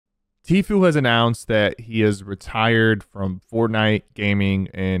Tfue has announced that he has retired from Fortnite gaming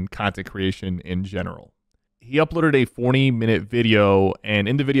and content creation in general. He uploaded a 40-minute video, and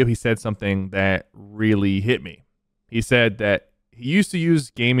in the video he said something that really hit me. He said that he used to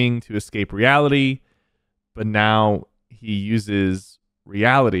use gaming to escape reality, but now he uses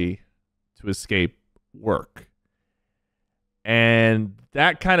reality to escape work. And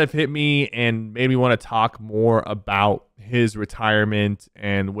that kind of hit me and made me want to talk more about his retirement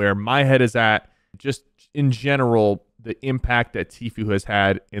and where my head is at, just in general, the impact that Tfue has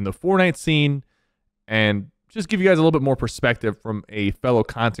had in the Fortnite scene, and just give you guys a little bit more perspective from a fellow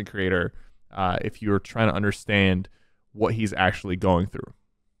content creator if you're trying to understand what he's actually going through.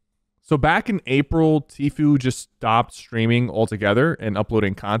 So back in April, Tfue just stopped streaming altogether and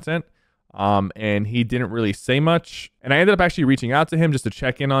uploading content. And he didn't really say much. And I ended up actually reaching out to him just to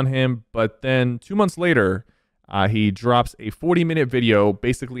check in on him. But then 2 months later, he drops a 40-minute video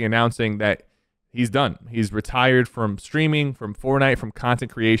basically announcing that he's done. He's retired from streaming, from Fortnite, from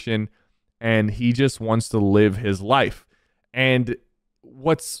content creation, and he just wants to live his life. And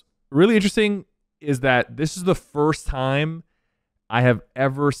what's really interesting is that this is the first time I have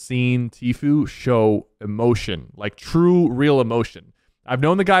ever seen Tfue show emotion, like true, real emotion. I've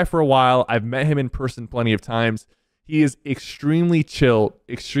known the guy for a while. I've met him in person plenty of times. He is extremely chill,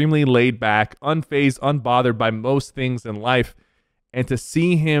 extremely laid back, unfazed, unbothered by most things in life. And to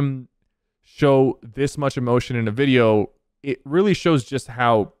see him show this much emotion in a video, it really shows just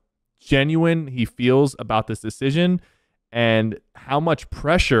how genuine he feels about this decision and how much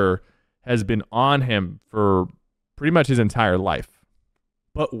pressure has been on him for pretty much his entire life.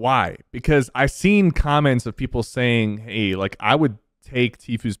 But why? Because I've seen comments of people saying, hey, like, I would take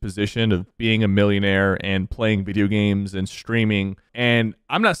Tfue's position of being a millionaire and playing video games and streaming. And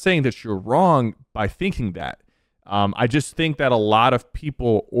I'm not saying that you're wrong by thinking that. I just think that a lot of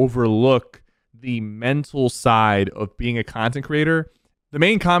people overlook the mental side of being a content creator. The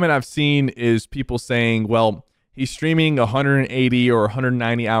main comment I've seen is people saying, well, he's streaming 180 or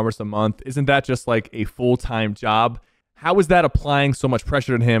 190 hours a month. Isn't that just like a full-time job? How is that applying so much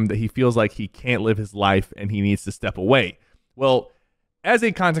pressure on him that he feels like he can't live his life and he needs to step away? Well, as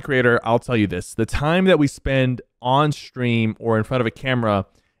a content creator, I'll tell you this. The time that we spend on stream or in front of a camera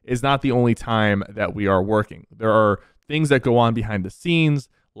is not the only time that we are working. There are things that go on behind the scenes,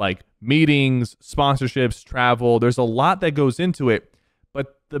 like meetings, sponsorships, travel. There's a lot that goes into it.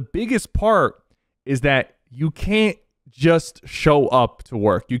 But the biggest part is that you can't just show up to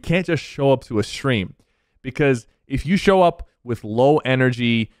work. You can't just show up to a stream. Because if you show up with low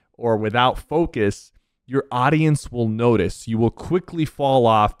energy or without focus, your audience will notice. You will quickly fall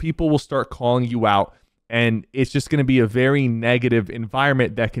off. People will start calling you out. And it's just going to be a very negative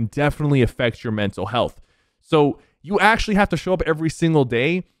environment that can definitely affect your mental health. So you actually have to show up every single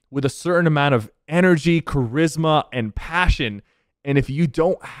day with a certain amount of energy, charisma, and passion. And if you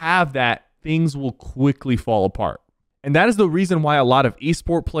don't have that, things will quickly fall apart. And that is the reason why a lot of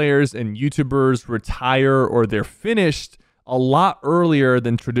esport players and YouTubers retire or they're finished a lot earlier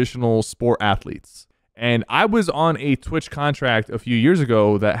than traditional sport athletes. And I was on a Twitch contract a few years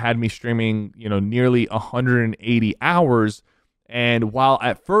ago that had me streaming, nearly 180 hours. And while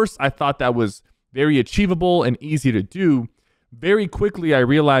at first I thought that was very achievable and easy to do, very quickly I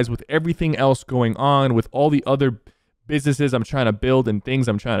realized with everything else going on, with all the other businesses I'm trying to build and things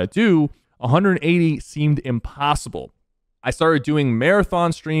I'm trying to do, 180 seemed impossible. I started doing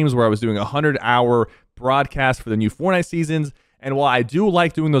marathon streams where I was doing 100-hour broadcasts for the new Fortnite seasons. And while I do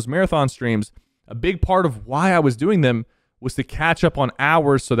like doing those marathon streams, a big part of why I was doing them was to catch up on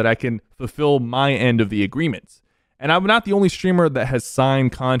hours so that I can fulfill my end of the agreements. And I'm not the only streamer that has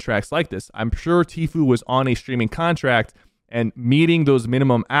signed contracts like this. I'm sure Tfue was on a streaming contract, and meeting those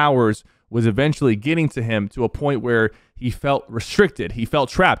minimum hours was eventually getting to him to a point where he felt restricted. He felt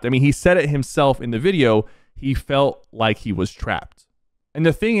trapped. I mean, he said it himself in the video. He felt like he was trapped. And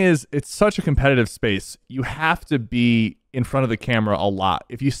the thing is, it's such a competitive space. You have to be in front of the camera a lot.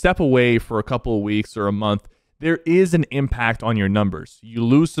 If you step away for a couple of weeks or a month, there is an impact on your numbers. You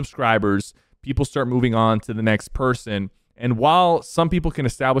lose subscribers, people start moving on to the next person. And while some people can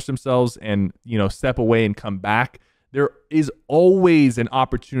establish themselves and, step away and come back, there is always an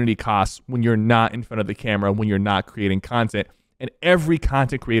opportunity cost when you're not in front of the camera, when you're not creating content. And every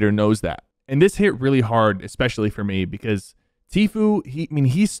content creator knows that. And this hit really hard, especially for me, because Tfue,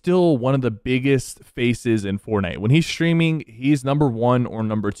 he's still one of the biggest faces in Fortnite. When he's streaming, he's number 1 or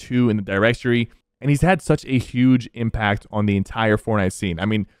number 2 in the directory, and he's had such a huge impact on the entire Fortnite scene. I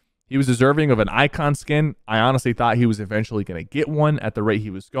mean, he was deserving of an icon skin. I honestly thought he was eventually going to get one at the rate he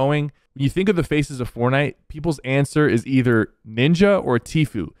was going. When you think of the faces of Fortnite, people's answer is either Ninja or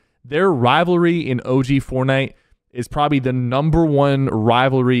Tfue. Their rivalry in OG Fortnite is probably the #1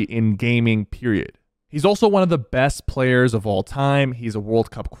 rivalry in gaming, period. He's also one of the best players of all time. He's a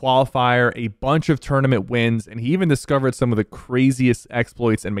World Cup qualifier, a bunch of tournament wins, and he even discovered some of the craziest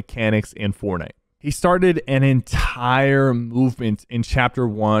exploits and mechanics in Fortnite. He started an entire movement in Chapter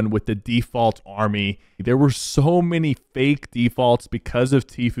 1 with the default army. There were so many fake defaults because of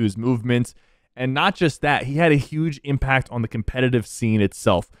Tfue's movements. And not just that, he had a huge impact on the competitive scene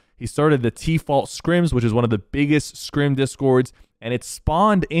itself. He started the Tfault scrims, which is one of the biggest scrim discords, and it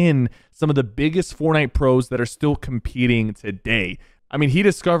spawned in some of the biggest Fortnite pros that are still competing today. I mean, he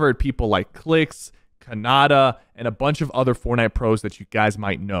discovered people like Clicks, Kanata, and a bunch of other Fortnite pros that you guys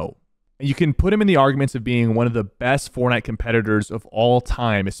might know. And you can put him in the arguments of being one of the best Fortnite competitors of all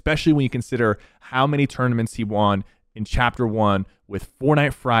time, especially when you consider how many tournaments he won in Chapter 1 with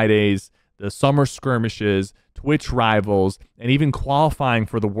Fortnite Fridays, the summer skirmishes, Twitch rivals, and even qualifying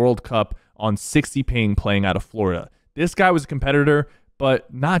for the World Cup on 60 ping playing out of Florida. This guy was a competitor,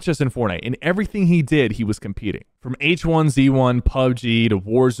 but not just in Fortnite. In everything he did, he was competing. From H1Z1, PUBG, to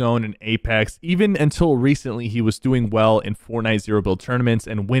Warzone and Apex, even until recently, he was doing well in Fortnite Zero Build tournaments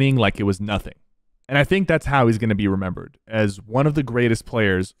and winning like it was nothing. And I think that's how he's going to be remembered, as one of the greatest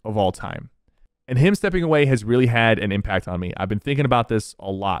players of all time. And him stepping away has really had an impact on me. I've been thinking about this a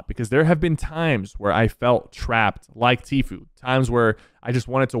lot because there have been times where I felt trapped like Tfue, times where I just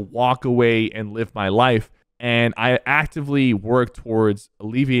wanted to walk away and live my life. And I actively work towards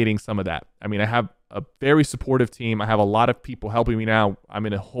alleviating some of that. I mean, I have a very supportive team. I have a lot of people helping me now. I'm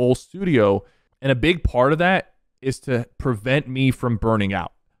in a whole studio. And a big part of that is to prevent me from burning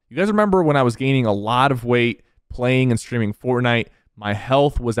out. You guys remember when I was gaining a lot of weight playing and streaming Fortnite? My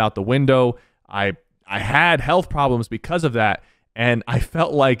health was out the window. I had health problems because of that. And I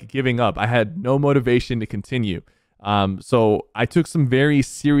felt like giving up. I had no motivation to continue. So I took some very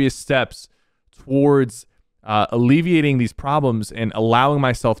serious steps towards alleviating these problems and allowing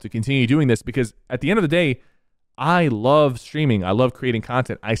myself to continue doing this, because at the end of the day, I love streaming. I love creating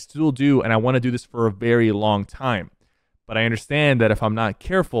content. I still do, and I want to do this for a very long time. But I understand that if I'm not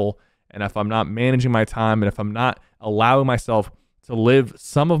careful, and if I'm not managing my time, and if I'm not allowing myself to live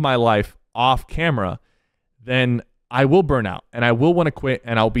some of my life off camera, then I will burn out, and I will want to quit,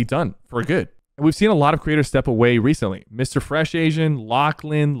 and I'll be done for good. And we've seen a lot of creators step away recently. Mr. Fresh Asian,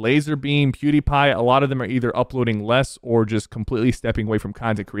 Lachlan, Laserbeam, PewDiePie, a lot of them are either uploading less or just completely stepping away from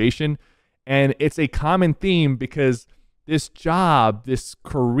content creation. And it's a common theme because this job, this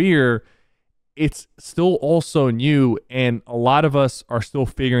career, it's still also new, and a lot of us are still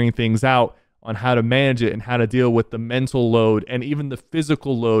figuring things out on how to manage it and how to deal with the mental load and even the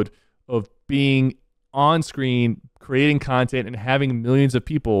physical load of being on screen, creating content, and having millions of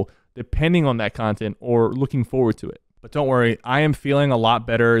people depending on that content or looking forward to it. But don't worry, I am feeling a lot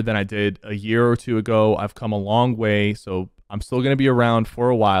better than I did a year or two ago. I've come a long way, so I'm still going to be around for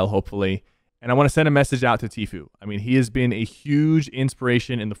a while, hopefully. And I want to send a message out to Tfue. I mean, he has been a huge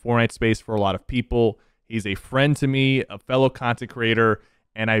inspiration in the Fortnite space for a lot of people. He's a friend to me, a fellow content creator,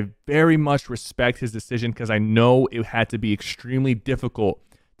 and I very much respect his decision because I know it had to be extremely difficult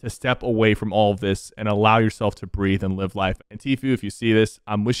to step away from all of this and allow yourself to breathe and live life. And Tfue, if you see this,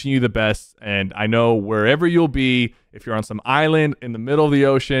 I'm wishing you the best. And I know wherever you'll be, if you're on some island in the middle of the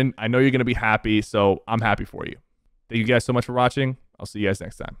ocean, I know you're going to be happy. So I'm happy for you. Thank you guys so much for watching. I'll see you guys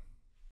next time.